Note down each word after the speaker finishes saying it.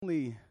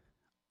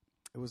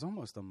it was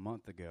almost a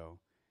month ago,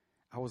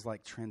 I was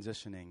like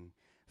transitioning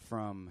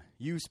from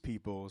youth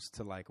peoples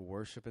to like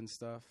worship and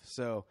stuff.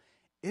 So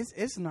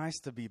it's nice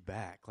to be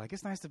back. Like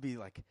it's nice to be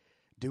like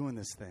doing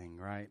this thing,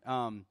 right?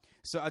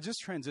 So I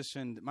just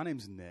transitioned. My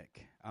name's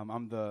Nick.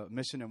 I'm the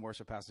mission and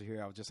worship pastor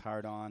here. I was just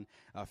hired on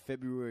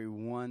February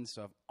 1,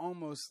 so I've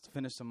almost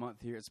finished a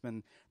month here. It's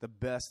been the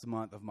best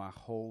month of my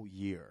whole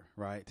year,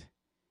 right?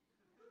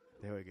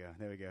 There we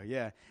go.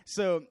 Yeah.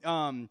 So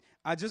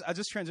I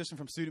just transitioned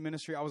from student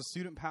ministry. I was a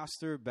student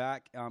pastor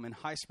back in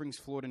High Springs,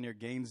 Florida, near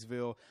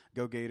Gainesville.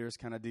 Go Gators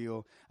kind of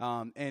deal.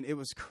 And it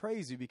was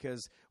crazy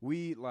because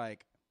we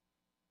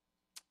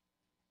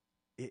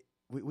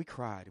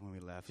cried when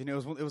we left. You know,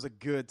 it was a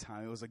good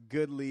time. It was a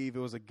good leave. It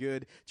was a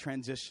good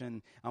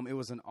transition. It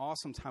was an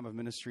awesome time of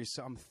ministry.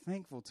 So I'm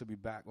thankful to be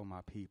back with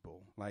my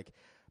people. Like,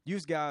 you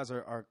guys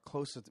are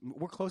closer.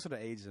 We're closer to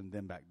age than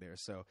them back there.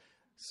 So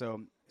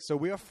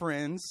we are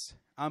friends.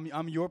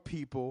 I'm your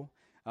people.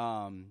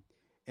 And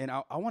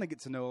I want to get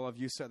to know all of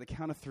you. So at the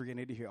count of 3, I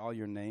need to hear all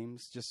your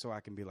names just so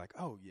I can be like,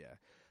 oh, yeah.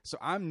 So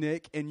I'm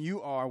Nick, and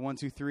you are 1,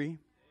 2, 3.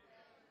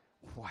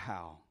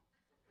 Wow.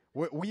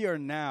 We are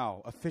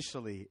now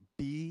officially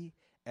BFFs,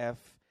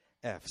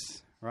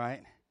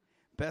 right?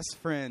 Best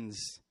friends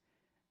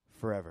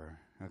forever,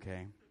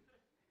 okay?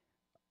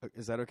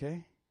 Is that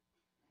okay?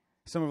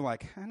 Some are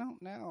like, I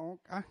don't know.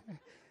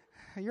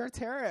 You're a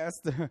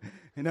terrorist.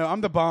 You know,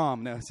 I'm the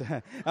bomb. No,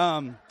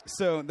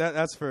 so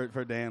that's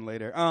for Dan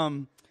later.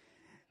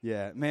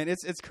 Yeah, man,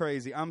 it's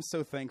crazy. I'm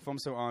so thankful. I'm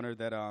so honored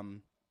that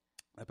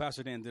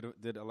Pastor Dan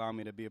did allow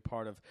me to be a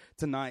part of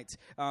tonight.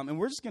 And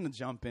we're just going to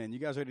jump in. You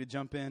guys ready to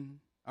jump in?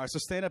 All right, so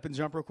stand up and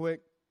jump real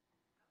quick.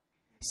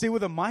 See,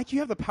 with a mic, you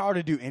have the power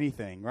to do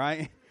anything,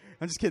 right?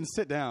 I'm just kidding.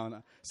 Sit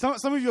down. Some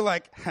of you are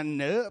like,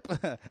 nope.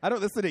 I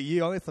don't listen to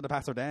you. I listen to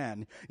Pastor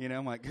Dan. You know,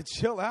 I'm like,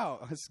 chill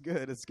out. It's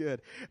good. It's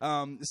good.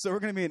 So we're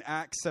going to be in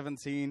Acts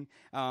 17.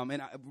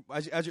 And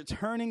as you're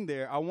turning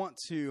there, I want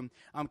to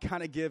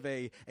kind of give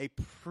a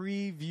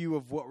preview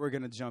of what we're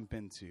going to jump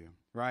into,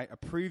 right? A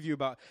preview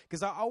about,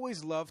 because I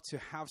always love to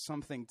have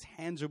something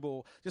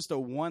tangible, just a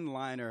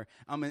one-liner.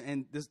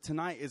 And this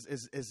tonight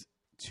is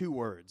 2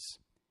 words.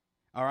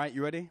 All right,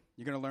 you ready?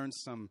 You're going to learn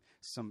some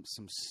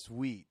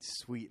sweet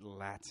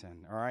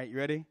Latin. All right, you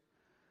ready?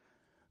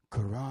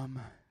 Coram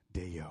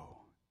Deo.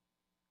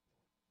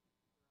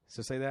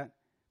 So say that.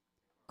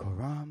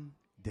 Coram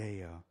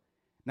Deo.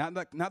 Not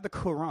the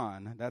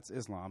Quran, that's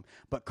Islam,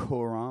 but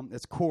Coram,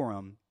 it's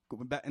Coram.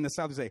 In the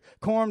South we say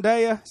Coram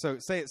Deo. So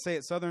say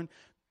it Southern.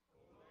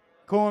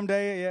 Coram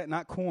Deo, yeah,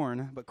 not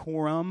corn, but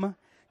Coram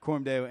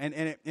Deo.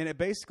 And it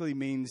basically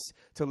means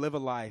to live a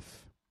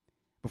life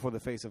before the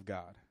face of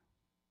God.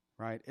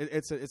 Right?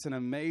 It's an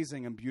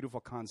amazing and beautiful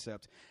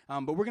concept.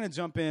 But we're going to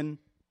jump in,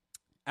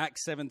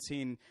 Acts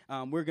 17.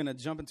 We're going to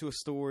jump into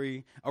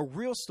a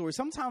real story.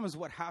 Sometimes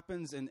what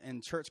happens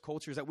in church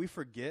culture is that we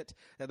forget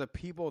that the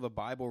people of the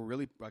Bible are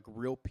really like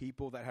real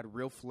people that had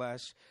real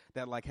flesh,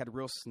 that like had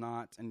real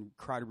snot and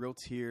cried real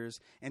tears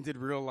and did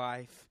real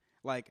life.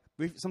 Like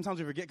sometimes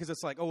we forget because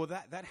it's like, oh, well,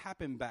 that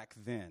happened back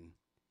then.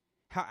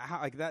 How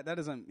like that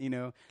doesn't, you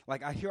know,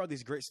 like I hear all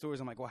these great stories.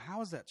 I'm like, well,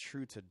 how is that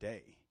true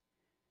today?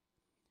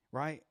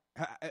 Right?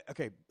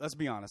 Okay, let's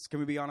be honest. Can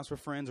we be honest with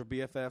friends or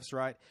BFFs,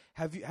 right?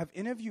 Have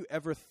any of you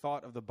ever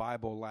thought of the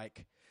Bible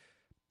like,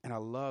 and I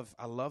love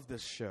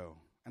this show,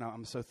 and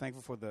I'm so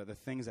thankful for the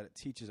things that it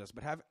teaches us,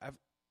 but have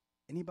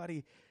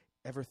anybody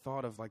ever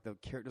thought of like the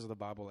characters of the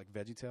Bible like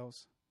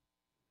VeggieTales?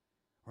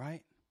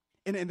 Right?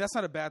 And that's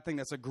not a bad thing.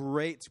 That's a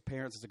great,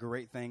 parents, it's a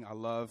great thing.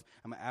 I'm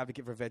an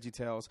advocate for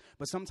VeggieTales.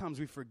 But sometimes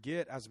we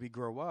forget as we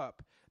grow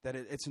up that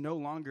it's no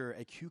longer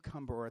a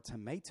cucumber or a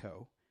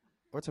tomato,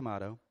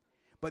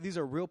 but these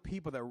are real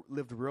people that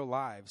lived real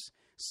lives.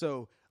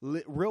 So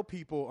real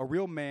people, a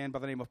real man by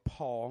the name of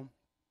Paul,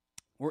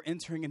 we're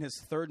entering in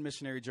his 3rd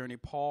missionary journey.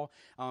 Paul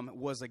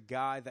was a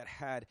guy that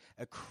had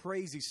a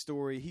crazy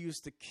story. He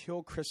used to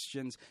kill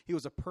Christians. He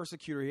was a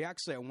persecutor. He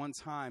actually at one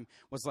time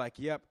was like,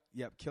 yep,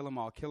 kill them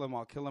all.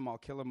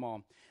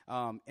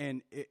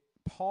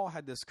 Paul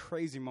had this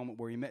crazy moment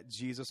where he met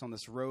Jesus on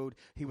this road.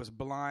 He was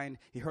blind.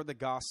 He heard the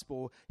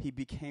gospel. He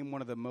became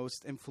one of the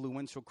most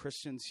influential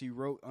Christians. He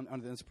wrote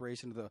under the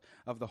inspiration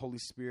of the Holy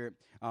Spirit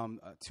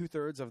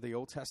 2/3 of the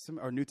Old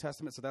Testament or New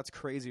Testament. So that's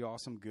crazy,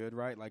 awesome, good,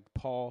 right? Like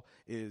Paul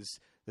is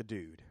the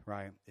dude,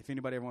 right? If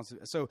anybody ever wants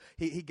to. So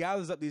he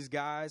gathers up these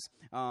guys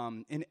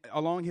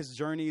along his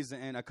journeys,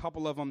 and a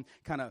couple of them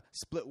kind of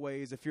split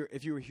ways. If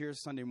you were here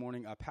Sunday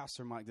morning,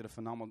 Pastor Mike did a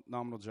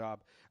phenomenal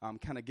job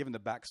kind of giving the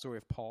backstory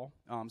of Paul.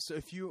 So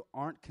if you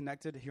aren't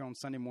connected here on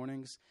Sunday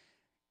mornings,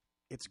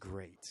 it's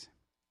great.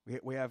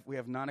 We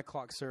have 9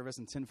 o'clock service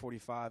and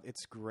 10:45.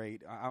 It's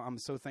great. I'm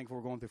so thankful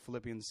we're going through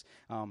Philippians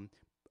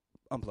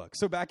Unplugged.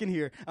 So back in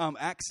here,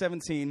 Acts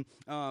 17.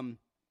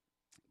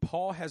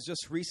 Paul has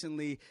just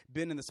recently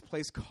been in this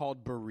place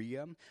called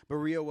Berea.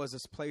 Berea was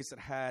this place that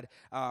had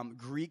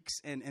Greeks,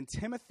 and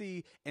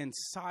Timothy and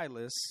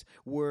Silas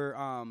were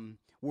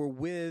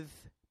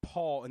with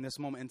Paul in this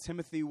moment. And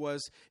Timothy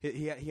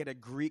he had a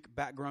Greek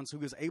background, so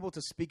he was able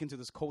to speak into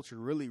this culture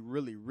really,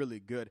 really, really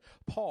good.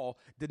 Paul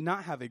did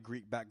not have a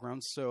Greek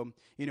background, so,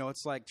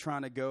 it's like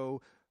trying to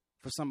go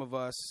for some of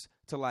us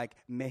to like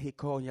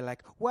Mexico, and you're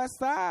like, what's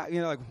that?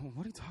 Like,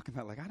 what are you talking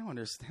about? Like, I don't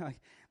understand. Like,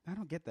 I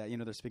don't get that.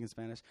 They're speaking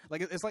Spanish.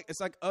 Like, it's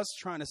like us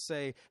trying to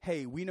say,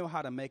 hey, we know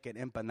how to make an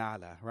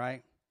empanada,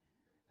 right?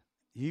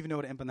 You even know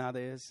what an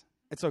empanada is?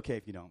 It's okay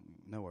if you don't.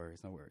 No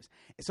worries, no worries.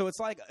 So it's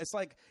like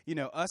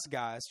us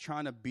guys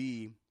trying to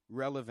be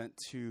relevant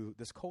to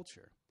this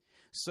culture.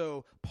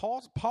 So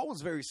Paul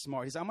was very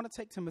smart. He said, I'm going to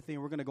take Timothy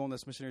and we're going to go on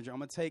this missionary journey. I'm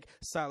going to take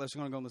Silas. We're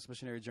going to go on this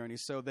missionary journey.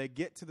 So they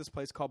get to this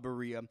place called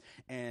Berea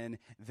and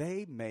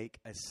they make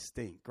a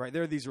stink, right?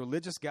 There are these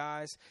religious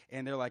guys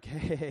and they're like,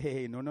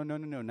 hey, no,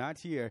 not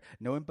here.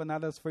 No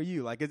empanadas for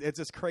you. Like it's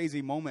this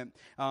crazy moment.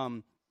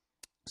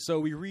 So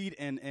we read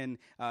in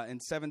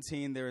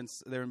 17, they're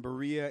in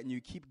Berea, and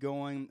you keep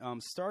going,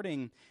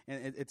 starting,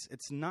 and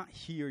it's not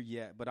here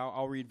yet, but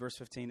I'll read verse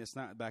 15. It's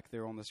not back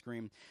there on the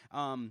screen.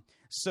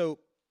 So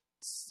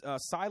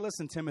Silas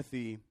and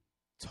Timothy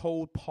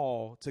told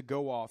Paul to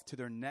go off to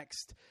their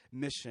next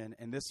mission,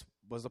 and this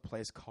was a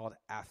place called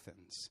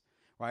Athens,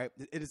 right?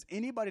 Does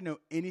anybody know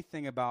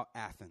anything about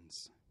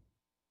Athens?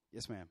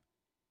 Yes, ma'am.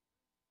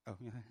 Oh,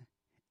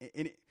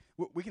 yeah.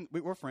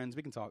 We're friends.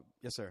 We can talk.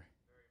 Yes, sir.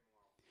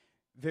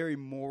 Very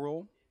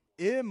moral.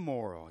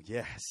 Immoral,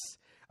 yes.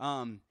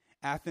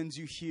 Athens,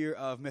 you hear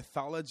of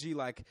mythology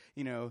like,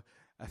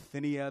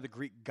 Athenia, the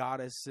Greek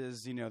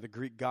goddesses, the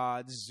Greek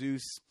gods,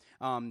 Zeus.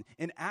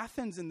 In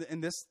Athens,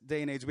 in this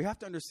day and age, we have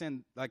to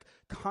understand, like,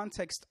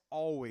 context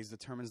always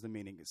determines the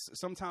meaning.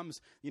 Sometimes,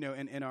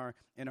 in our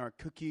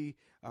cookie,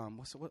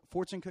 what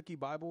fortune cookie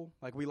Bible,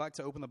 like, we like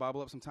to open the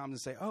Bible up sometimes and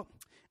say, oh,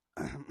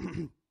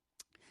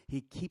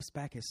 he keeps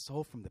back his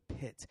soul from the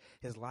pit,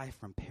 his life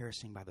from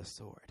perishing by the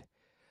sword.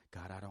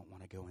 God, I don't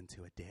want to go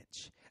into a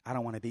ditch. I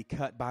don't want to be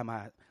cut by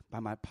my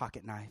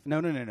pocket knife. No.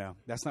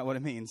 That's not what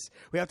it means.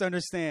 We have to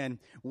understand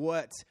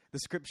what the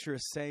scripture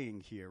is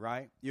saying here,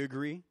 right? You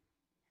agree?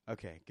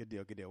 Okay, good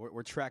deal.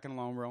 We're tracking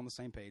along. We're on the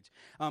same page.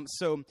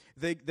 So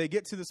they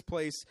get to this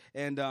place,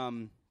 and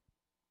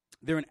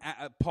they're in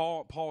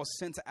Paul is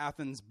sent to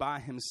Athens by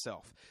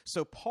himself.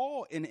 So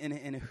Paul,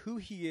 in who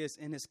he is,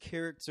 in his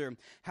character,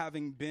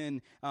 having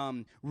been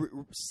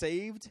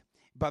saved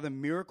by the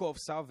miracle of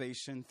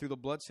salvation through the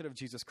bloodshed of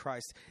Jesus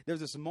Christ, there's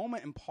this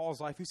moment in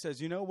Paul's life. He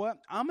says, you know what?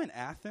 I'm in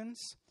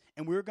Athens,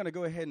 and we're going to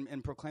go ahead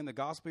and proclaim the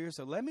gospel here.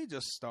 So let me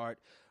just start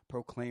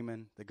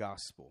proclaiming the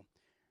gospel.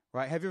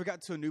 Right? Have you ever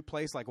got to a new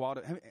place like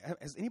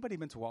has anybody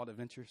been to Wild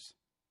Adventures?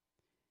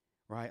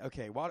 Right?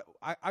 Okay.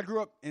 I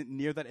grew up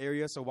near that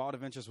area, so Wild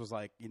Adventures was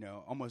like,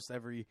 almost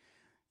every,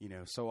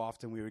 so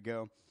often we would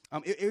go.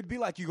 It would be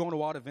like you going to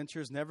Wild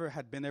Adventures, never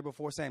had been there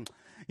before, saying,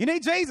 "You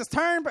need Jesus,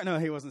 turn." But no,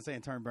 he wasn't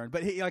saying turn burn.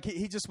 But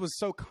he just was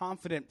so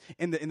confident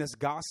in this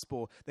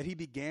gospel that he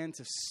began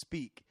to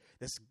speak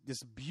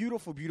this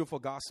beautiful, beautiful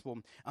gospel.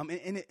 And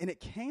it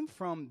came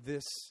from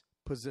this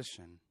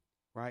position,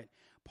 right?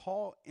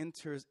 Paul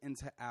enters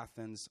into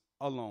Athens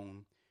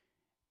alone,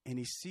 and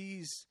he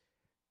sees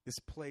this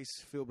place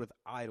filled with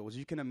idols.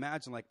 You can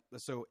imagine,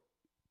 so.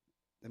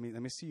 Let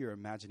me see your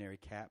imaginary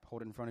cap.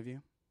 Hold it in front of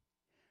you.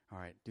 All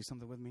right, do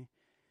something with me.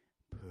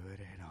 Put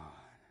it on.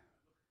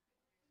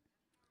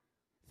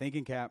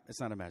 Thinking cap, it's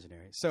not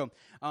imaginary. So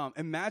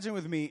imagine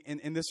with me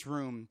in this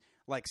room,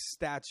 like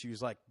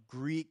statues, like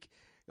Greek,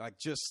 like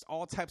just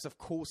all types of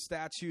cool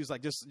statues.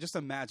 Like just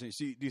imagine.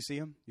 Do you see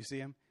him? You see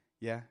him?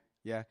 Yeah.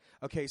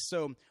 Okay,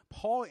 so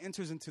Paul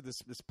enters into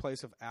this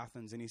place of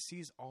Athens, and he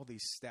sees all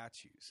these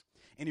statues.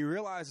 And he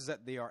realizes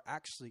that they are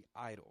actually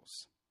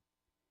idols.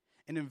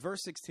 And in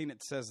verse 16,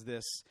 it says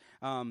this.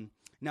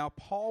 Now,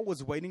 Paul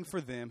was waiting for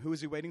them. Who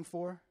was he waiting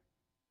for?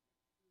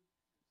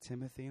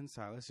 Timothy and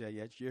Silas.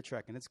 Yeah, you're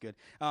tracking. It's good.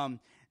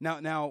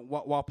 Now,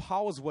 while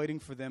Paul was waiting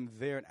for them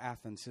there in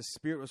Athens, his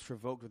spirit was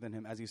provoked within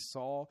him as he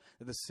saw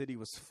that the city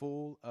was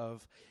full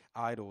of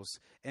idols.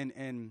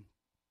 And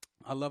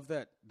I love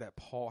that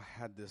Paul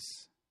had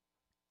this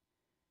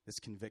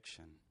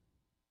conviction.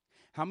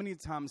 How many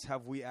times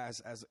have we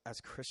as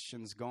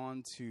Christians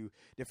gone to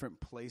different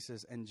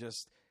places and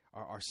just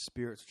our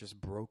spirits just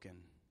broken?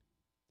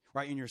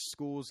 Right, in your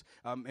schools,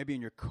 maybe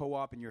in your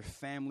co-op, in your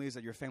families,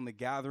 at your family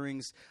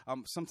gatherings.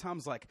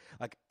 Sometimes, like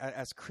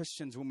as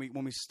Christians, when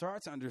we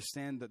start to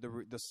understand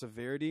the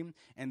severity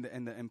and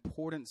the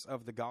importance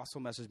of the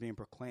gospel message being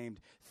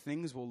proclaimed,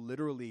 things will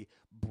literally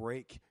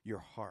break your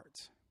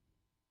heart.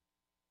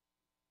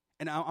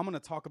 And I'm going to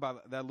talk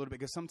about that a little bit,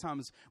 because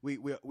sometimes we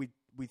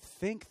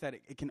think that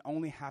it can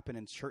only happen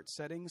in church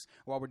settings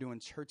while we're doing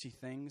churchy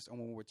things and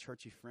when we're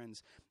churchy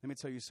friends. Let me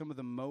tell you, some of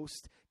the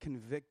most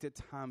convicted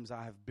times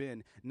I have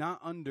been,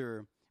 not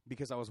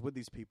because I was with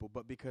these people,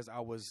 but because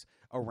I was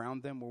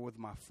around them or with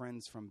my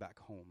friends from back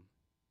home.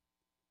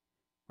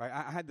 Right?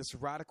 I had this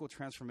radical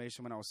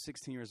transformation when I was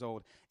 16 years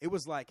old. It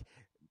was like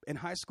in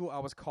high school, I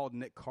was called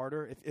Nick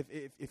Carter.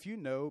 If you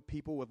know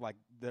people with like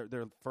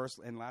their first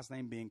and last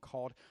name being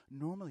called,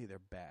 normally they're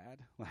bad.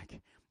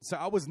 Like, so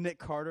I was Nick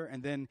Carter,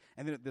 and then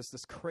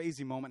this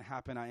crazy moment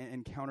happened. I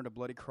encountered a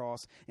bloody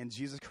cross, and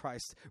Jesus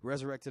Christ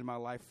resurrected my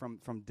life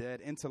from dead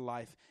into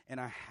life, and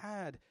I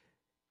had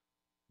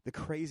the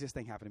craziest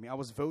thing happen to me. I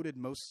was voted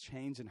most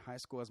changed in high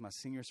school as my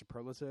senior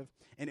superlative,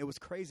 and it was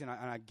crazy. And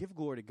I give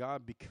glory to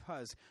God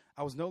because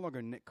I was no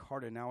longer Nick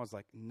Carter. Now I was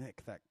like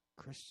Nick, that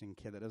Christian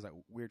kid that does that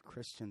weird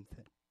Christian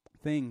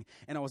thing.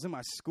 And I was in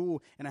my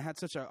school, and I had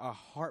such a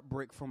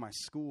heartbreak for my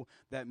school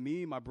that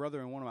me, my brother,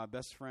 and one of my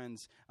best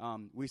friends,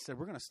 we said,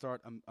 we're going to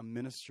start a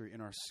ministry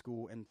in our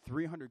school, and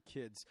 300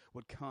 kids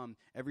would come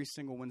every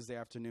single Wednesday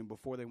afternoon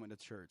before they went to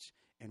church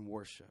and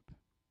worship.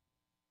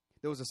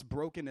 There was this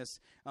brokenness,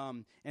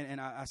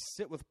 and I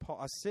sit with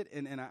Paul.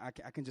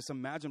 I can just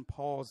imagine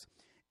Paul's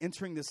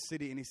entering this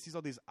city, and he sees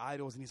all these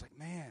idols, and he's like,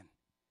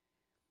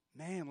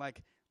 man,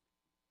 like,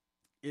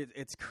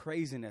 it's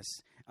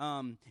craziness.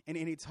 And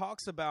he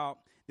talks about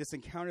this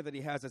encounter that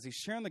he has as he's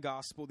sharing the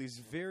gospel. These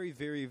very,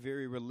 very,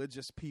 very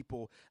religious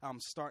people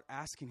start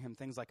asking him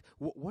things like,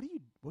 what are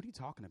you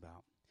talking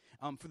about?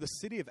 For the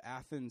city of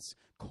Athens,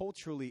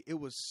 culturally, it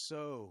was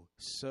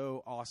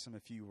so awesome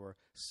if you were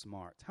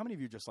smart. How many of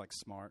you are just like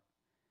smart?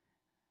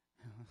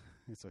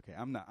 It's okay.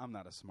 I'm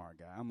not a smart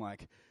guy. I'm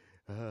like,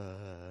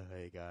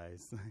 hey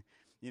guys,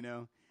 you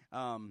know.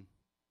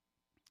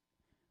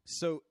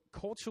 So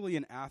culturally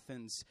in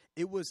Athens,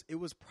 it was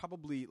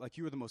probably like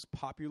you were the most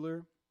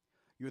popular,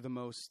 you're the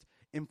most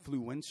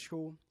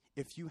influential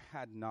if you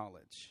had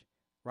knowledge,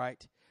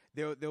 right?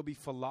 There'll be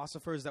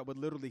philosophers that would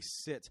literally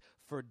sit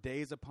for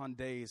days upon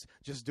days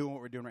just doing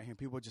what we're doing right here.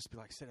 People would just be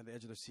like sitting at the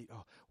edge of their seat.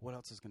 Oh, what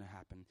else is going to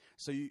happen?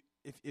 So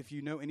if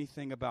you know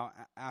anything about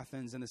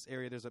Athens in this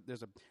area, there's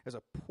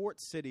a port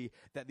city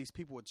that these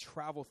people would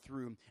travel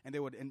through, and they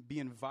would be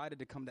invited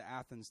to come to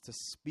Athens to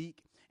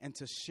speak and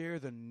to share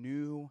the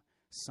new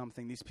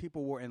something. These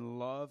people were in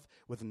love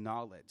with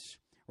knowledge,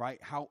 right?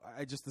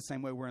 Just the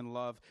same way we're in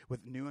love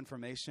with new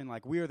information.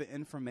 Like, we are the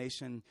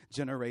information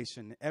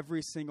generation.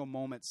 Every single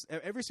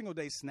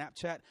day,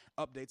 Snapchat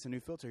updates a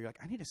new filter. You're like,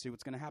 I need to see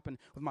what's going to happen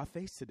with my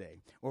face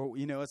today. Or,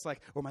 it's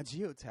like, or my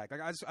geotag.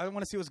 Like, I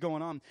want to see what's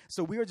going on.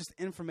 So we are just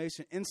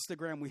information.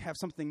 Instagram, we have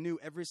something new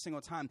every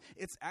single time.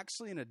 It's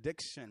actually an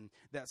addiction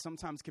that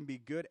sometimes can be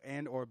good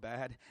and or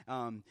bad.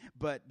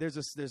 But there's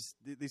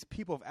these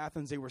people of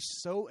Athens, they were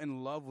so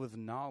in love with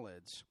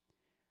knowledge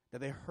that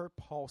they heard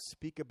Paul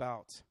speak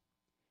about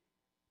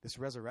this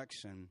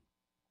resurrection,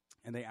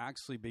 and they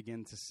actually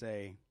begin to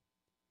say,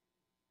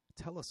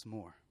 tell us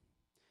more.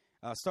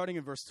 Starting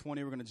in verse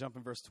 20, we're going to jump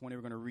in verse 20.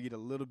 We're going to read a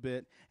little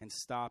bit and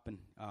stop. And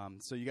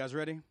so you guys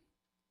ready?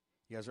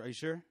 Are you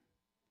sure?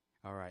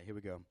 All right, here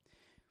we go.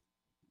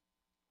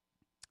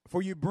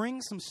 For you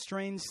bring some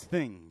strange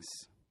things.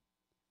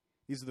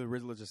 These are the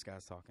religious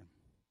guys talking.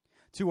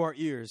 To our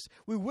ears.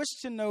 We wish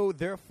to know,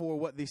 therefore,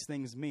 what these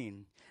things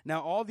mean.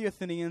 Now all the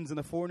Athenians and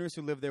the foreigners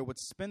who live there would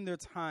spend their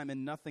time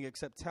in nothing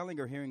except telling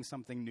or hearing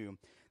something new.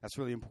 That's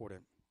really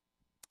important.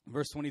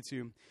 Verse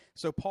 22.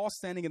 So Paul,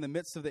 standing in the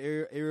midst of the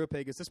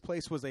Areopagus, this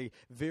place was a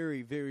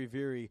very, very,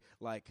 very,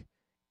 like,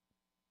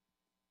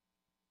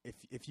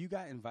 if you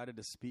got invited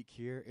to speak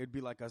here, it'd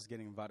be like us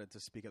getting invited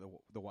to speak at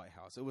the White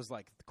House. It was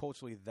like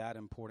culturally that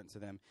important to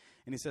them.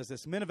 And he says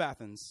this, men of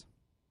Athens,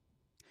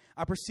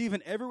 I perceive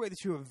in every way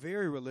that you are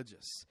very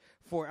religious.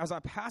 For as I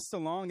passed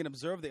along and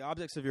observed the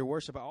objects of your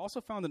worship, I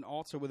also found an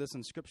altar with this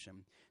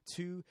inscription,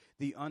 to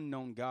the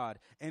unknown God.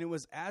 And it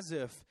was as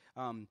if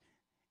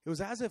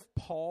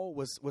Paul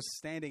was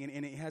standing,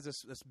 and it has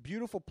this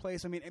beautiful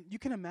place. I mean, you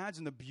can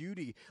imagine the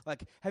beauty.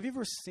 Like, have you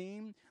ever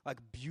seen like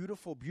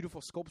beautiful,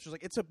 beautiful sculptures?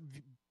 Like, it's a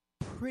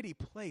pretty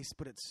place,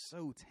 but it's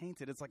so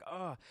tainted. It's like,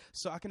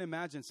 So I can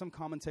imagine some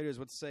commentators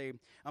would say,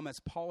 as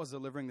Paul was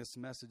delivering this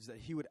message, that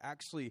he would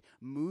actually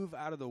move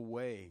out of the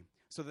way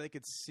so that they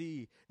could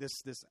see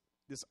this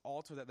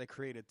altar that they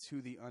created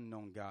to the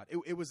unknown God.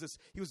 It was this.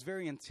 He was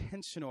very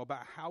intentional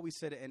about how he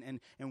said it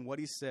and what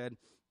he said.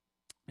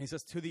 And he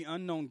says, to the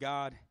unknown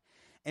God,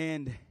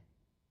 and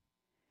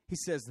he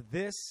says,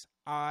 this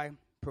I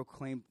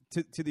proclaim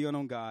to the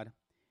unknown God.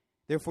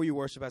 Therefore you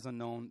worship as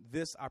unknown.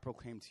 This I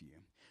proclaim to you.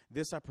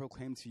 This I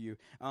proclaim to you.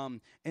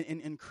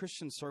 In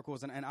Christian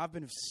circles, and I've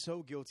been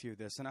so guilty of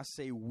this, and I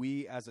say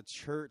we as a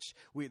church,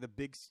 we the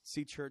Big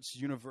C Church,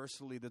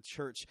 universally the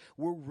church,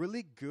 we're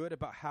really good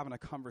about having a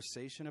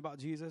conversation about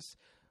Jesus,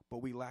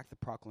 but we lack the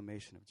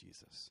proclamation of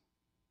Jesus.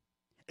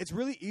 It's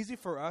really easy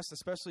for us,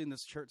 especially in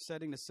this church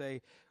setting, to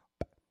say,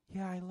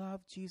 yeah, I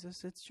love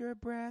Jesus. It's your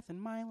breath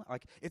and my life.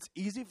 Like, it's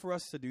easy for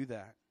us to do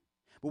that.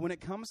 But when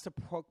it comes to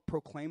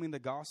proclaiming the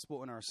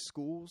gospel in our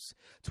schools,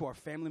 to our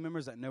family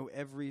members that know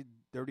every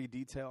dirty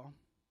detail,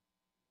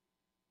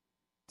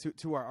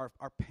 to our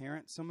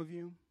parents, some of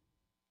you,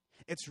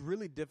 it's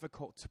really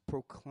difficult to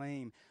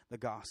proclaim the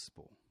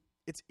gospel.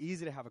 It's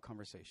easy to have a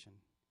conversation.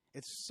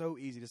 It's so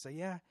easy to say,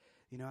 yeah,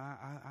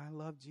 I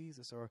love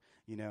Jesus. Or,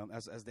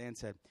 as Dan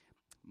said,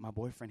 my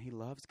boyfriend, he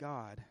loves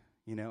God.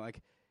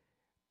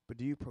 But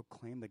do you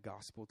proclaim the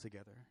gospel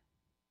together?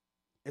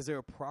 Is there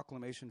a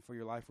proclamation for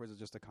your life, or is it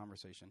just a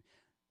conversation?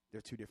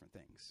 They're two different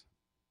things.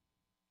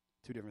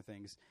 Two different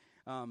things.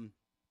 And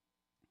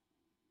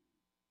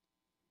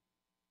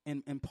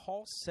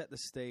Paul set the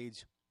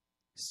stage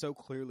so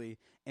clearly.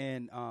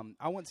 And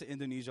I went to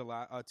Indonesia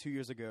 2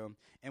 years ago,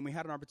 and we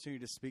had an opportunity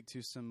to speak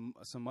to some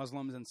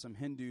Muslims and some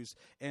Hindus.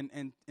 And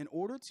in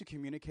order to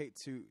communicate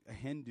to a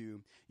Hindu,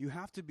 you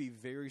have to be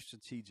very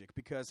strategic,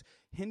 because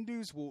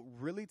Hindus will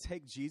really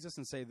take Jesus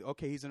and say,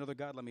 okay, he's another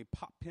God. Let me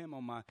pop him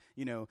on my,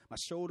 my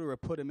shoulder, or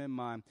put him in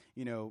my,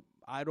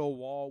 idol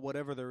wall,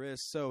 whatever there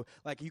is. So,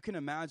 like, you can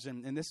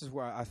imagine, and this is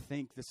where I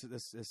think this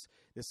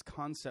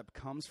concept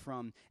comes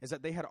from, is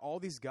that they had all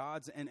these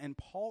gods, and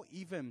Paul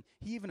even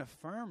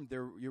affirmed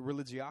your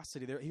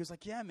religiosity. He was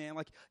like, yeah, man,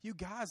 like, you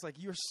guys, like,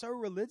 you're so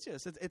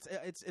religious.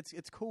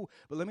 It's cool.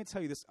 But let me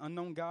tell you, this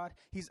unknown God,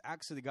 he's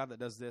actually the God that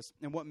does this.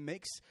 And what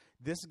makes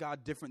this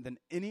God different than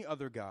any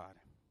other God,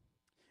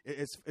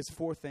 it's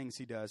four things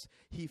he does.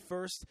 He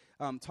first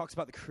talks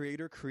about the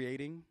Creator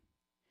creating.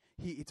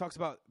 He talks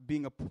about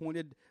being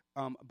appointed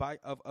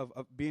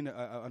being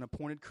an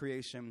appointed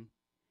creation,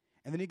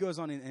 and then he goes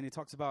on and he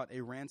talks about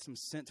a ransom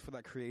sent for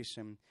that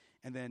creation,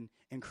 and then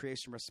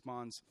creation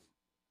responds.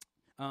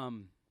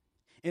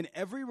 In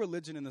every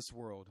religion in this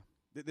world,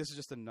 this is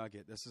just a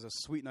nugget. This is a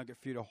sweet nugget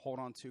for you to hold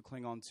on to,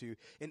 cling on to.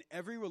 In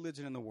every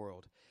religion in the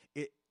world,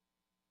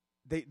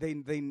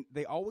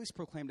 they always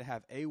proclaim to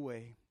have a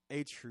way,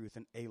 a truth,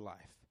 and a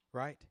life,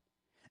 right?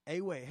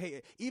 A way.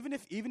 Hey, even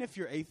if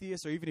you're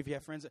atheist, or even if you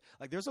have friends,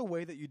 like, there's a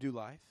way that you do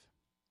life.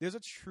 There's a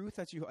truth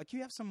that you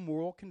have some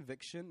moral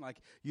conviction,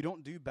 like, you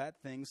don't do bad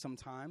things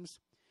sometimes.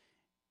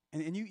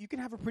 And you can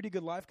have a pretty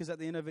good life, because at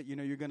the end of it,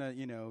 you're going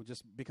to,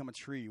 just become a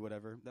tree,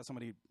 whatever, that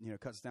somebody,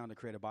 cuts down to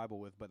create a Bible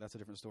with, but that's a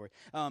different story.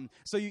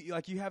 So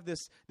you have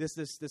this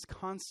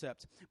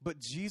concept, but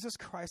Jesus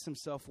Christ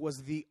himself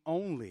was the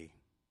only,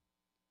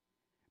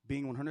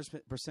 being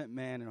 100%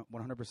 man and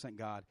 100%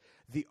 God,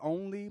 the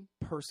only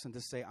person to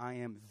say, I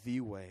am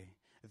the way,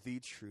 the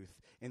truth,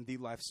 and the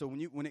life. So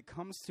when it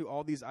comes to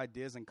all these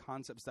ideas and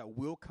concepts that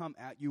will come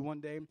at you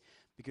one day,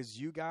 because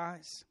you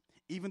guys,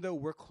 even though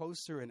we're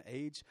closer in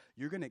age,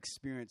 you're going to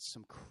experience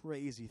some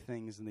crazy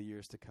things in the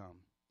years to come.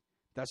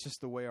 That's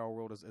just the way our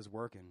world is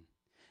working.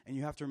 And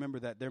you have to remember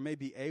that there may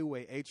be a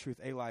way, a truth,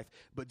 a life,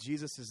 but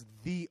Jesus is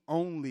the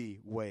only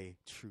way,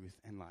 truth,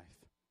 and life.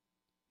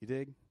 You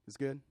dig? It's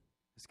good?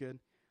 It's good?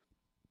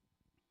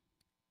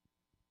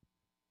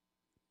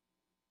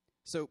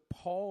 So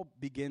Paul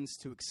begins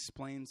to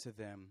explain to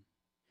them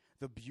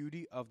the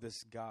beauty of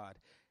this God.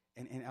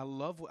 And I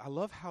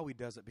love how he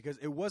does it, because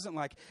it wasn't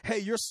like, hey,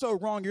 you're so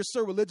wrong, you're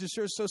so religious,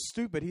 you're so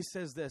stupid. He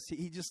says this.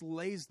 He just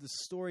lays the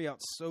story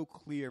out so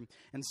clear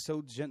and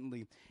so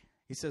gently.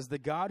 He says, the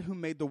God who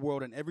made the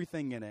world and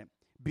everything in it,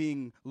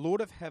 being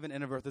Lord of heaven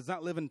and of earth, does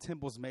not live in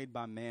temples made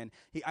by man.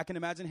 I can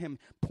imagine him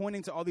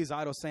pointing to all these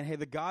idols, saying, hey,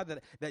 the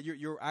God that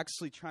you're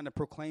actually trying to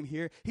proclaim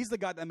here, he's the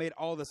God that made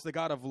all this, the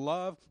God of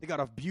love, the God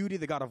of beauty,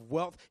 the God of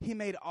wealth. He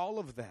made all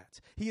of that.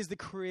 He is the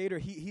creator.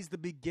 He's the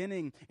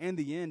beginning and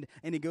the end.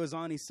 And he goes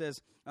on, he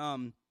says,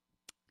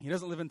 he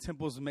doesn't live in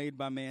temples made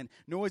by man,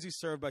 nor is he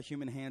served by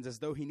human hands as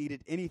though he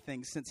needed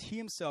anything, since he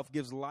himself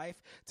gives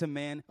life to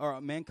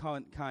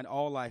mankind,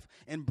 all life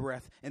and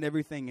breath and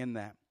everything in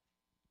that.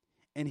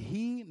 And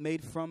he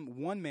made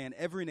from one man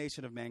every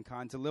nation of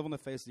mankind to live on the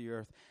face of the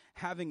earth,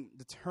 having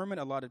determined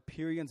allotted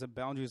periods and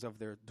boundaries of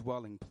their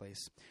dwelling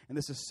place. And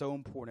this is so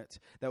important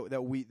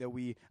that we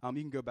you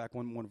can go back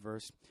one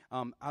verse.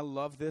 I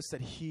love this,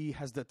 that he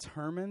has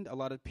determined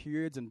allotted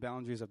periods and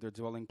boundaries of their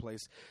dwelling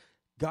place.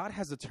 God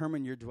has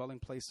determined your dwelling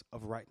place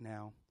of right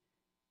now,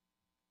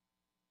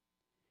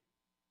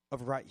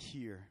 of right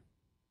here.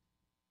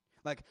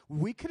 Like,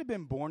 we could have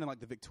been born in, like,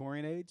 the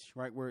Victorian age,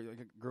 right, where,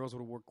 like, girls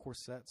would have worn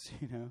corsets,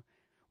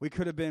 We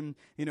could have been,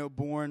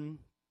 born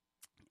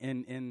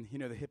in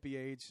the hippie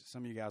age.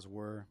 Some of you guys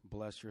were,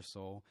 bless your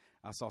soul.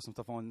 I saw some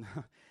stuff on,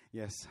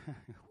 yes,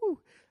 whew,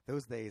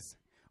 those days.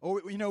 Or,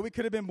 we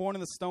could have been born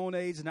in the Stone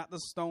Age, not the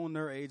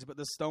Stoner age, but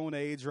the Stone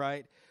Age,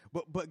 right?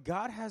 But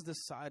God has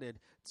decided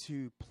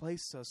to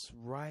place us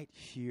right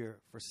here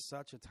for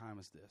such a time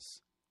as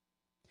this.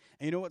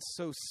 And you know what's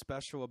so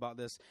special about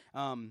this?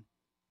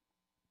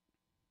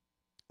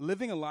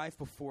 Living a life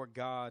before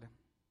God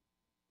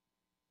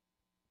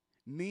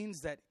means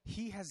that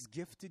he has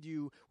gifted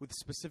you with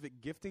specific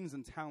giftings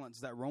and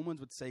talents that Romans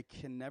would say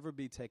can never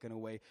be taken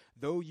away.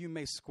 Though you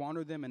may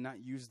squander them and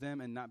not use them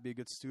and not be a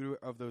good steward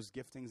of those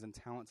giftings and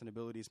talents and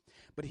abilities.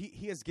 But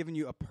he has given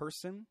you a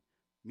person,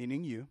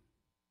 meaning you.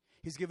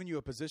 He's given you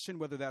a position,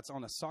 whether that's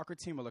on a soccer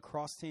team or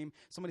lacrosse team.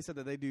 Somebody said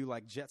that they do,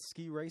 like, jet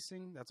ski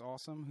racing. That's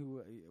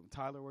awesome.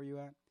 Tyler, where are you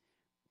at?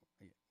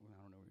 I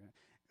don't know where you're at.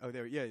 Oh,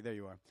 there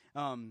you are.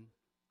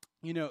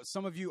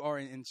 Some of you are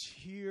in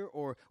cheer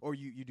or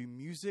you do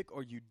music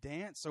or you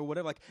dance or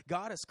whatever. Like,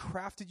 God has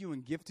crafted you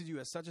and gifted you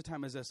at such a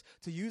time as this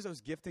to use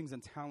those giftings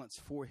and talents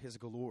for his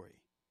glory.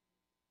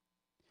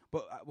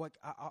 But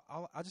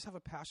I just have a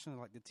passion to,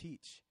 like, to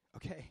teach.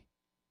 Okay,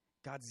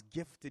 God's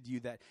gifted you,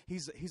 that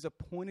he's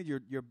appointed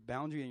your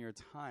boundary and your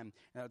time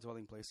in that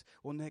dwelling place.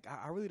 Well, Nick,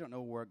 I really don't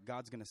know where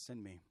God's going to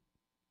send me.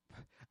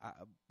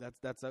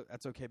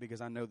 That's okay,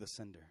 because I know the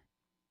sender,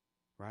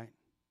 right?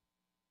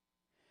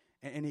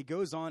 And he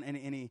goes on and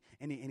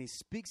he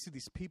speaks to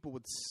these people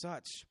with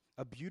such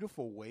a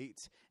beautiful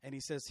weight. And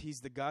he says he's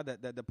the God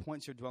that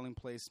appoints your dwelling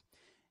place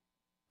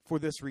for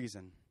this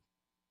reason,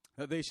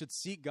 that they should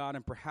seek God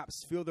and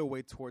perhaps feel their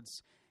way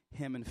towards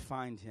him and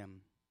find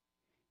him.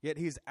 Yet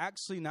he's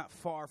actually not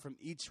far from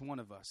each one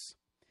of us.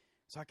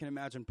 So I can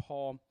imagine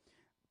Paul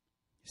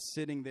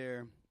sitting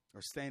there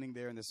or standing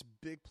there in this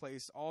big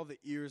place, all the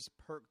ears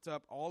perked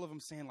up, all of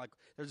them saying, like,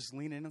 they're just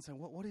leaning in and saying,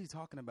 what are you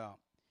talking about?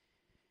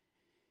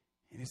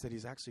 And he said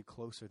he's actually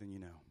closer than you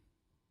know.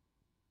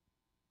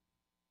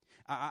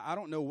 I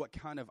don't know what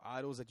kind of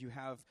idols that you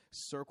have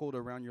circled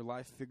around your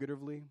life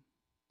figuratively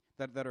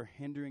that are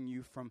hindering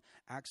you from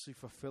actually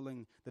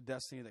fulfilling the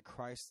destiny that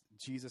Christ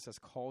Jesus has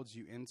called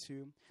you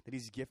into, that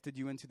he's gifted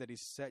you into, that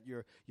he's set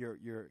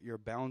your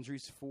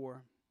boundaries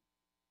for.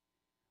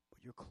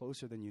 But you're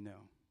closer than you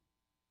know.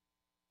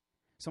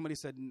 Somebody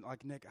said,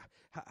 like, Nick,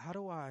 how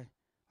do I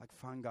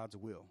find God's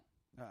will?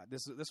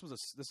 This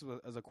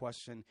was a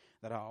question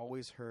that I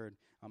always heard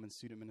in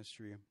student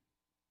ministry.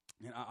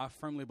 And I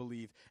firmly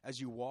believe as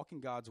you walk in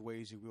God's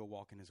ways, you will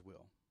walk in his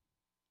will.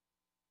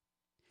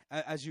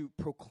 As you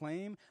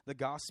proclaim the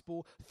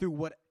gospel through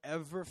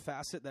whatever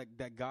facet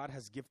that God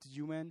has gifted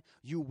you in,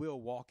 you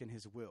will walk in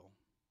his will,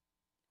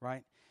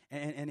 right?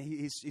 And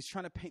he's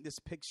trying to paint this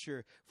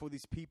picture for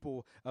these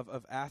people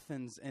of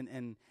Athens,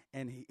 and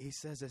he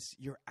says this,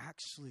 you're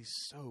actually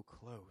so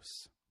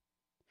close.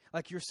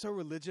 Like, you're so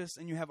religious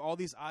and you have all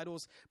these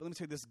idols, but let me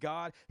tell you, this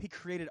God, he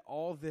created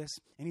all this,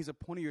 and he's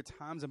appointed your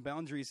times and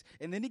boundaries.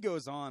 And then he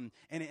goes on,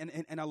 and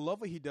I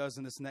love what he does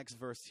in this next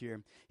verse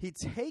here. He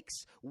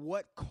takes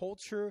what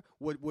culture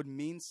would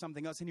mean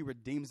something else, and he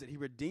redeems it. He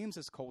redeems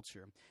his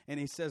culture. And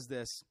he says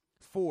this,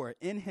 for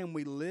in him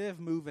we live,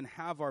 move, and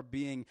have our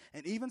being.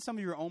 And even some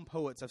of your own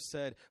poets have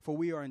said, for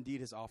we are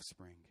indeed his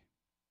offspring.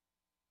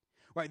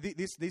 Right,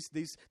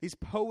 these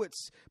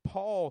poets,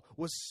 Paul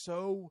was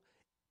so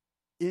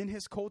in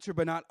his culture,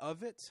 but not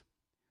of it.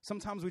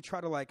 Sometimes we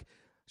try to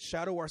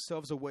shadow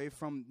ourselves away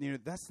from,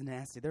 that's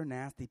nasty. They're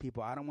nasty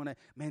people. I don't want to.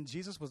 Man,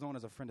 Jesus was known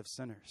as a friend of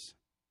sinners.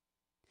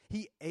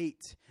 He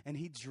ate and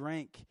he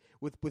drank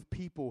with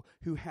people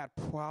who had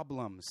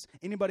problems.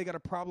 Anybody got a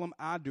problem?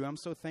 I do. I'm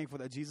so thankful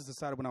that Jesus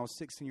decided when I was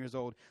 16 years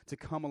old to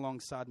come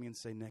alongside me and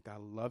say, Nick, I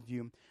love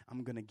you.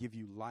 I'm going to give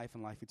you life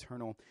and life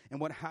eternal. And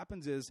what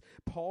happens is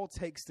Paul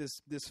takes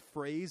this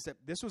phrase that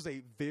this was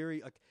a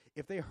very,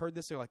 if they heard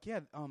this, they're like,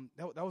 yeah,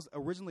 that was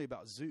originally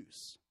about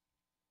Zeus.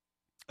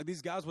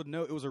 These guys would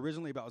know it was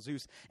originally about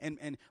Zeus.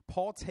 And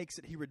Paul takes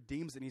it, he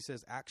redeems it, and he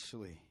says,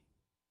 actually,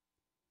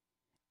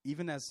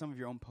 even as some of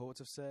your own poets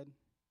have said,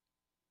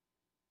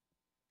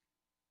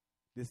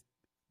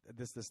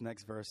 this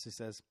next verse, he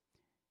says,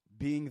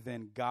 being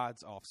then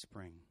God's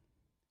offspring,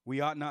 we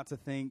ought not to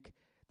think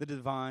the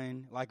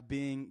divine like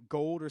being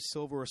gold or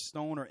silver or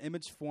stone or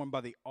image formed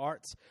by the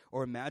art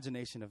or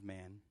imagination of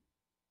man.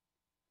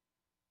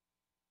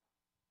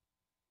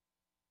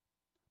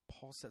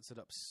 Paul sets it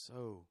up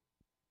so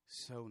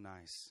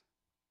nice.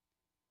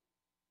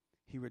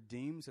 He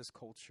redeems his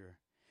culture.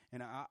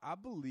 And I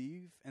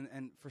believe,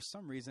 and for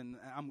some reason,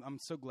 I'm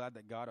so glad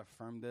that God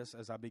affirmed this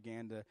as I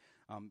began to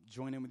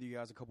join in with you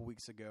guys a couple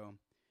weeks ago.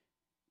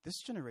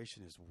 This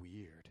generation is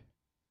weird,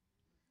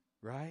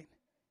 right?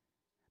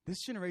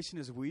 This generation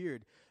is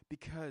weird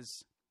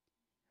because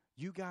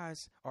you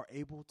guys are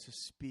able to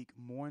speak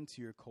more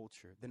into your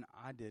culture than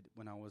I did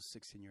when I was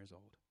 16 years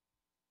old.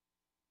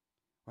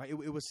 Right?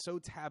 It was so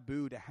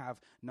taboo to have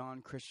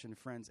non-Christian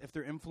friends. If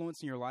they're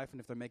influencing your life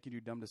and if they're making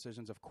you dumb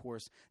decisions, of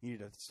course, you need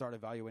to start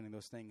evaluating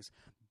those things.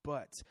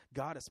 But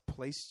God has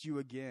placed you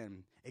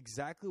again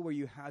exactly where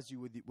He has you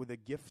with the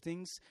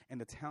giftings and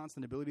the talents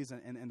and abilities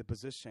and the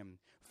position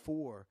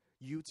for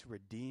you to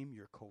redeem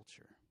your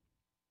culture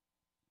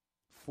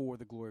for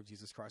the glory of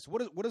Jesus Christ.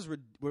 What does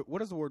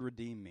the word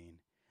redeem mean?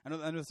 I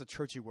know it's a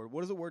churchy word.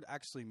 What does the word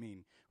actually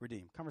mean?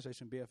 Redeem.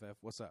 Conversation, BFF,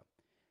 what's up?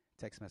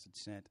 Text message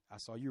sent. I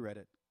saw you read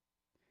it.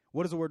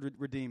 What does the word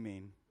redeem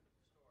mean?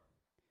 Restore.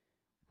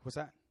 What's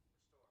that?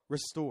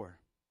 Restore.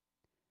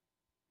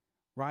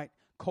 Right?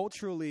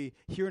 Culturally,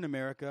 here in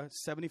America,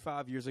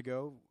 75 years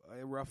ago,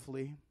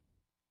 roughly,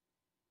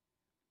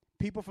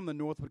 people from the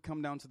north would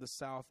come down to the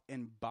south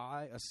and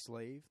buy a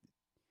slave,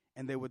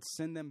 and they would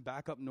send them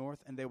back up north,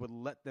 and they would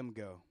let them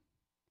go.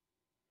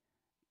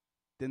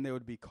 Then they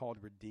would be called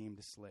redeemed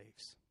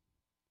slaves.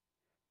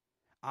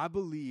 I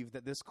believe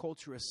that this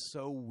culture is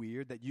so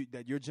weird, that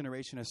your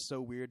generation is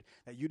so weird,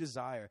 that you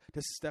desire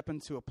to step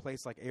into a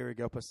place like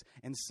Areopagus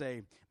and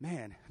say,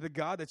 man, the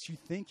God that you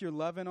think you're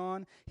loving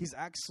on, He's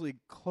actually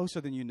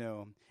closer than you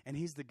know. And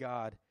He's the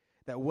God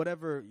that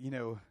whatever,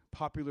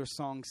 popular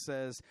song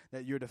says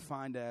that you're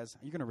defined as,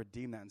 you're going to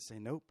redeem that and say,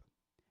 nope,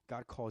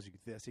 God calls you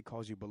this. He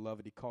calls you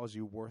beloved. He calls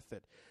you worth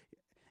it.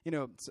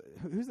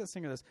 Who's that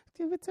singer that's,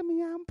 give it to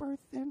me, I'm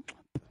birthing.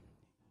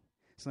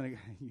 So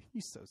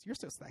you're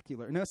so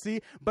secular. No,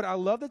 see, but I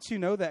love that you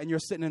know that and you're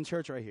sitting in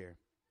church right here.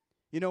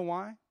 You know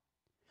why?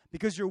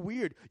 Because you're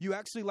weird. You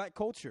actually like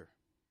culture,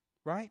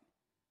 right?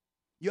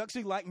 You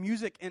actually like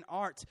music and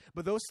art,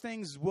 but those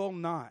things will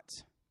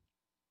not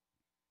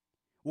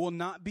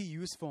be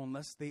useful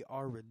unless they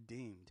are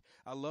redeemed.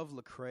 I love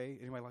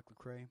Lecrae. Anybody like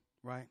Lecrae,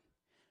 right?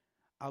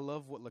 I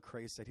love what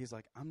Lecrae said. He's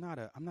like, I'm not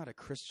a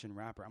Christian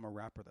rapper. I'm a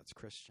rapper that's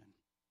Christian.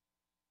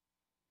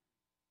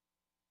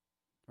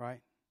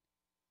 Right?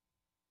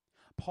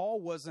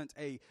 Paul wasn't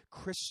a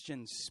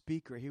Christian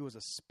speaker. He was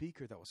a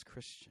speaker that was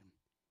Christian.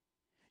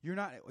 You're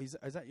not, is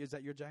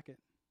that your jacket?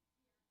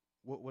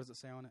 What does it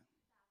say on it?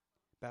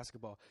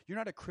 Basketball. You're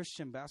not a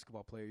Christian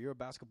basketball player. You're a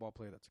basketball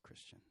player that's a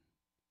Christian.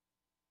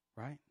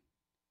 Right?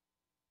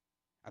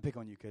 I pick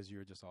on you because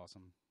you're just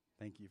awesome.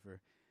 Thank you for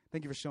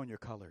showing your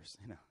colors,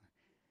 you know.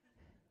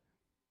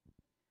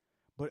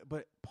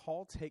 But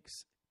Paul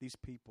takes these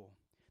people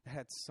that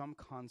had some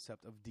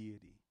concept of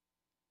deity,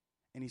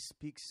 and he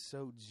speaks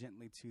so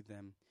gently to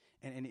them,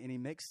 and he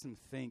makes them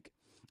think.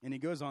 And he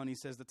goes on, he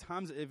says, the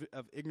times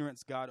of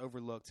ignorance God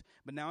overlooked,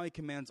 but now he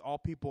commands all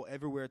people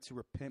everywhere to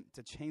repent,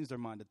 to change their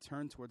mind, to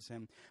turn towards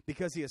him,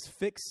 because he has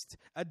fixed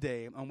a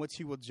day on which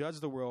he will judge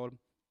the world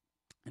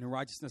in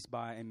righteousness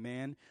by a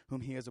man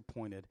whom he has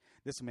appointed.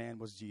 This man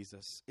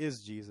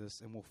is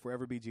Jesus, and will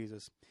forever be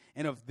Jesus.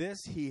 And of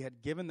this he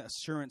had given the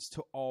assurance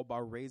to all by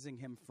raising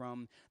him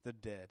from the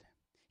dead.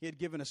 He had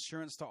given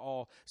assurance to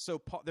all. So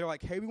Paul, they're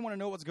like, hey, we want to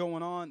know what's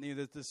going on. You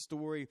know, this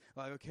story,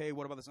 like, okay,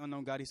 what about this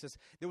unknown God? He says,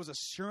 there was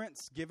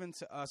assurance given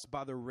to us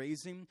by the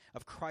raising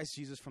of Christ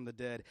Jesus from the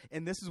dead.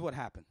 And this is what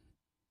happened.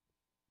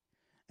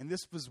 And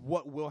this was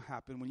what will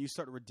happen when you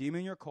start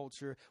redeeming your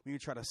culture, when you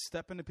try to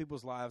step into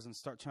people's lives and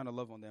start trying to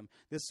love on them.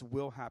 This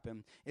will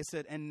happen. It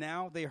said, and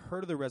now they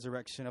heard of the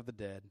resurrection of the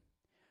dead.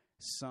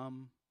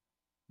 Some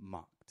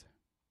mocked.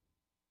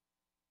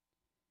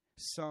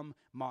 Some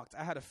mocked.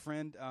 I had a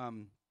friend,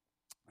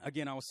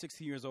 again, I was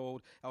 16 years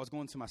old. I was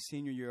going to my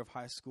senior year of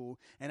high school,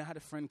 and I had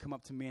a friend come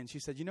up to me, and she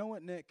said, you know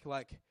what, Nick?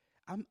 Like,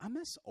 I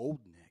miss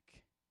old Nick.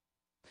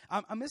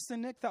 I miss the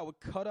Nick that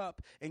would cut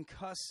up and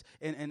cuss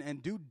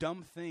and do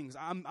dumb things.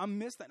 I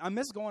miss that. I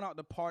miss going out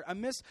to party. I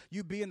miss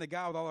you being the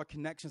guy with all our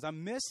connections. I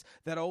miss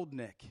that old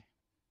Nick.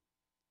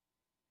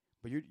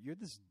 But you're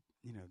this,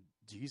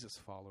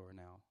 Jesus follower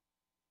now.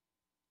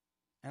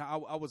 And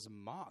I was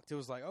mocked. It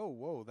was like, oh,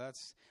 whoa,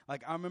 that's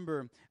like, I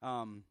remember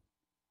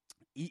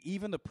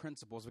even the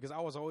principals, because I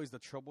was always the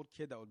troubled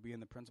kid that would be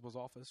in the principal's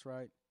office,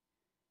 right?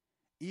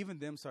 Even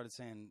them started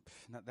saying,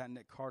 that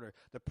Nick Carter.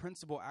 The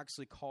principal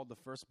actually called the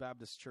First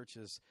Baptist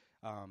Church's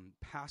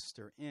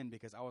pastor in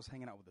because I was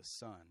hanging out with his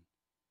son.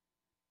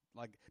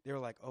 Like, they were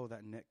like, oh,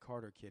 that Nick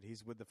Carter kid,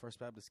 he's with the First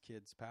Baptist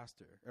kid's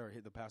pastor, or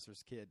the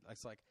pastor's kid.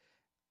 It's like,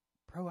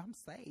 bro, I'm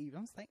saved.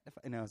 I'm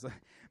sanctified. So,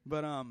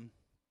 but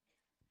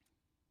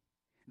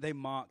they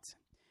mocked.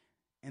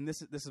 And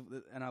this is,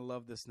 and I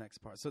love this next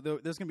part. So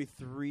there's going to be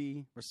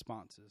 3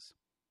 responses.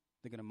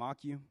 They're going to mock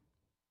you.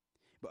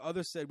 But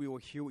others said, we will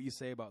hear what you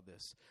say about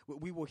this.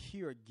 We will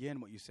hear again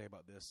what you say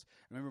about this.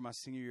 I remember my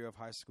senior year of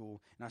high school,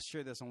 and I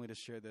share this only to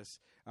share this.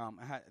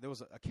 There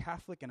was a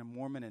Catholic and a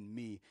Mormon and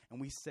me,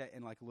 and we sat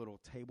in like a little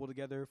table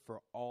together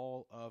for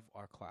all of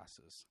our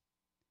classes.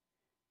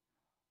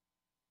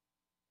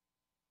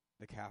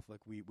 The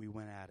Catholic, we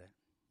went at it.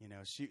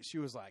 She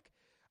was like,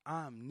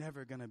 I'm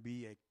never going to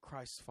be a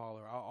Christ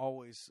follower. I'll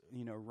always,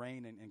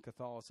 reign in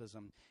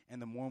Catholicism. And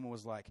the Mormon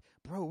was like,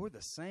 bro, we're the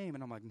same.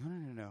 And I'm like,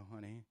 no,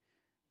 honey.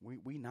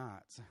 We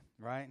not,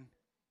 right?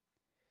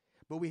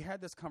 But we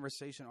had this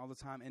conversation all the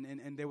time,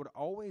 and they would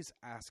always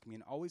ask me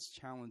and always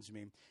challenge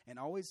me, and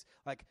always,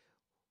 like,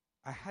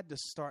 I had to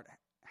start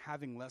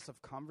having less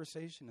of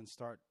conversation and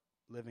start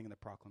living in the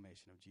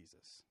proclamation of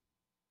Jesus.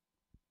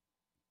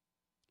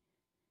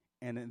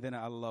 And then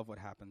I love what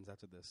happens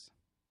after this.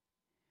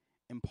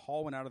 And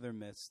Paul went out of their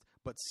midst,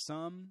 but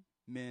some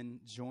men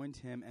joined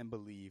him and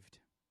believed,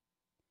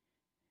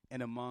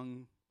 and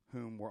among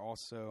whom were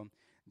also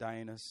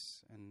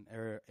Dionysus and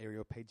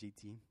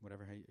Areopagite,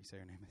 whatever you say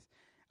her name is,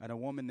 and a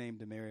woman named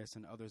Damaris,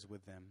 and others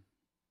with them.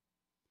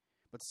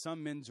 But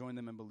some men joined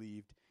them and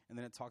believed, and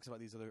then it talks about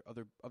these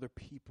other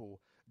people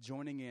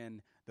joining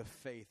in the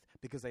faith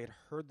because they had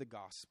heard the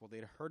gospel. They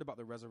had heard about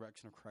the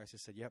resurrection of Christ. They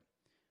said, yep,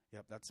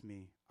 that's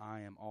me.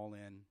 I am all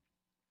in.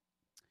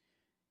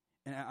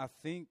 And I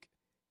think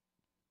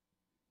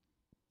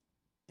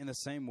in the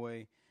same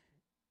way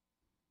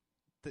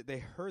that they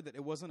heard that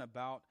it wasn't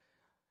about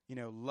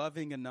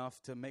loving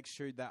enough to make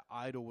sure that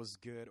idol was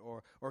good,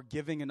 or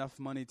giving enough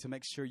money to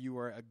make sure you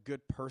are a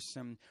good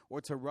person, or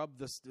to rub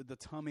the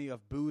tummy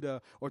of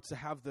Buddha, or to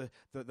have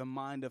the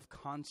mind of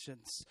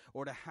conscience,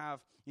 or to have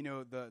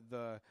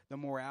the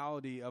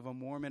morality of a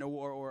Mormon,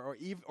 or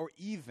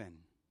even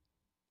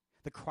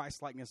the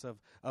Christ-likeness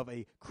of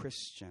a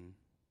Christian,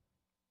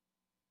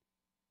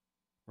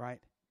 right?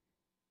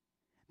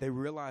 They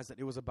realized that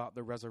it was about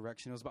the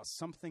resurrection. It was about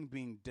something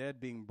being dead,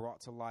 being brought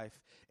to life.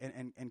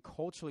 And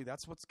culturally,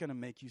 that's what's going to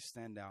make you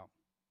stand out.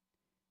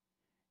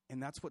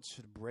 And that's what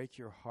should break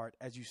your heart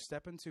as you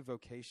step into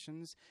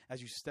vocations,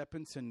 as you step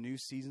into new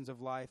seasons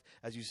of life,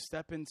 as you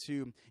step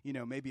into,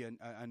 maybe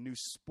a new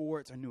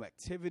sport, a new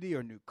activity,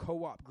 or new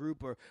co-op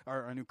group, or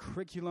a new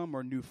curriculum,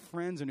 or new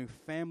friends, or new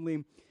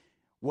family.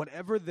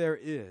 Whatever there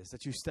is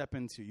that you step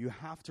into, you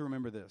have to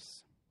remember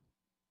this,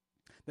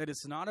 that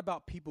it's not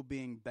about people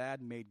being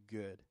bad made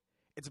good.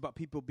 It's about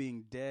people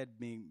being dead,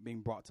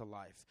 being brought to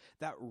life.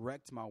 That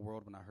wrecked my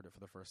world when I heard it for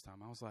the first time.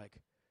 I was like,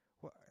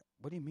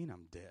 what do you mean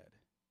I'm dead?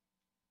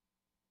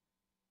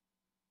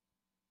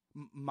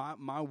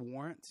 My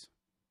warrant,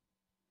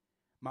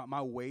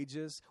 my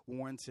wages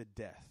warranted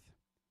death.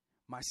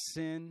 My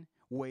sin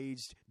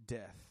waged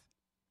death.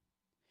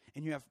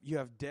 And you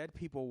have dead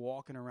people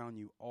walking around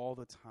you all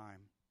the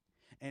time.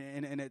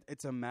 And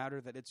it's a matter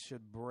that it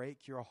should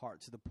break your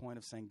heart to the point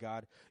of saying,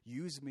 God,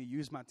 use me,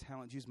 use my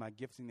talent, use my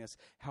giftingness,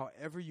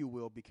 however you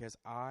will, because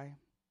I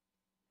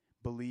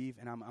believe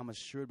and I'm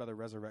assured by the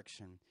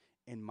resurrection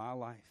in my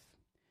life.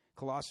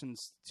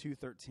 Colossians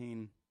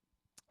 2:13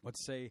 would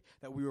say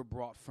that we were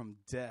brought from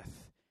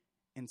death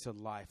into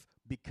life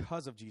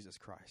because of Jesus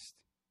Christ.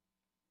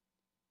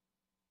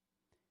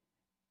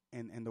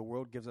 And the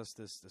world gives us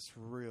this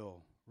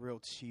real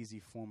cheesy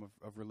form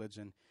of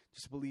religion.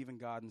 Just believe in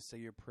God and say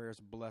your prayers,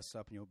 bless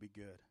up, and you'll be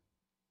good.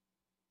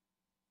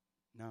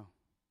 No.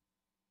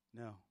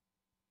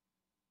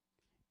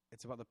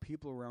 It's about the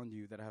people around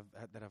you that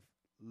have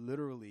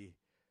literally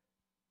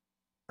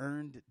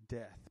earned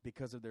death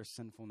because of their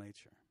sinful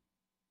nature.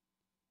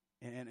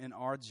 And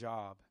our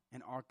job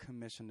and our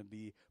commission to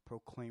be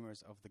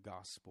proclaimers of the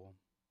gospel.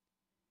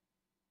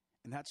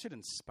 And that should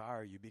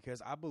inspire you,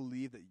 because I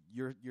believe that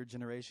your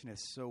generation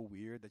is so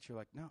weird that you're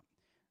like, no,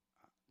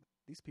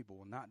 these people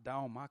will not die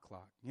on my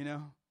clock, I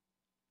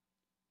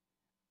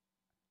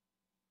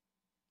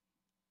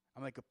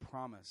make a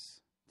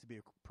promise to be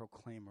a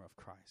proclaimer of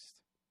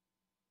Christ.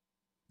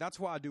 That's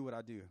why I do what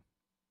I do.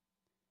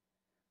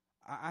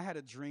 I had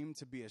a dream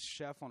to be a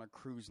chef on a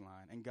cruise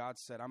line, and God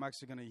said, I'm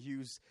actually going to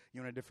use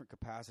you in a different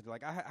capacity.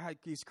 Like, I had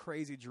these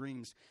crazy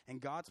dreams,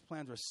 and God's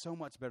plans are so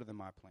much better than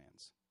my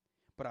plans.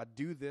 But I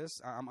do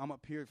this. I'm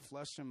up here,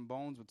 flesh and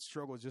bones, with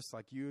struggles just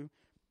like you,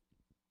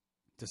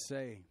 to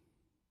say,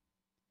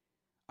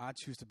 I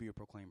choose to be a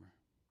proclaimer.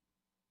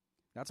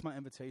 That's my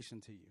invitation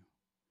to you,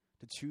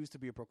 to choose to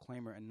be a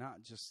proclaimer and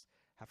not just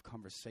have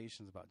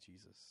conversations about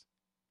Jesus.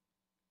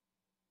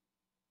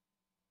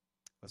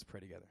 Let's pray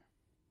together.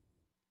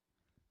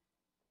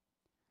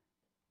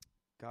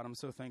 God, I'm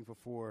so thankful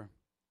for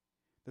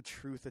the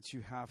truth that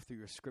you have through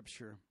your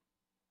scripture.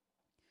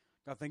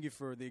 God, thank you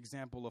for the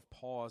example of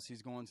Paul as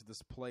he's going to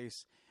this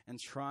place and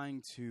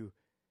trying to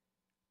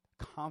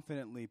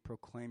confidently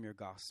proclaim your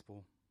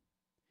gospel.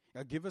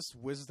 God, give us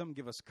wisdom,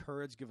 give us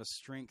courage, give us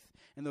strength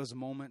in those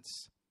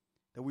moments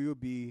that we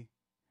would be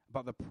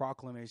about the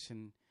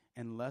proclamation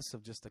and less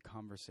of just a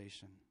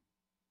conversation.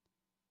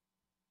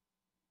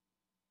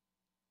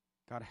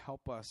 God,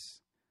 help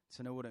us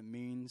to know what it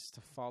means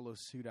to follow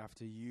suit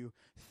after you.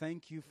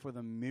 Thank you for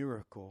the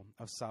miracle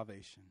of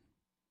salvation.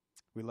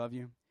 We love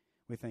you.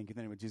 We thank you. In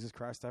the name of Jesus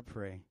Christ, I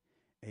pray.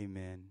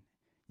 Amen.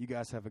 You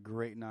guys have a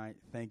great night.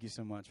 Thank you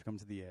so much for coming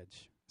to The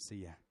Edge. See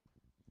ya.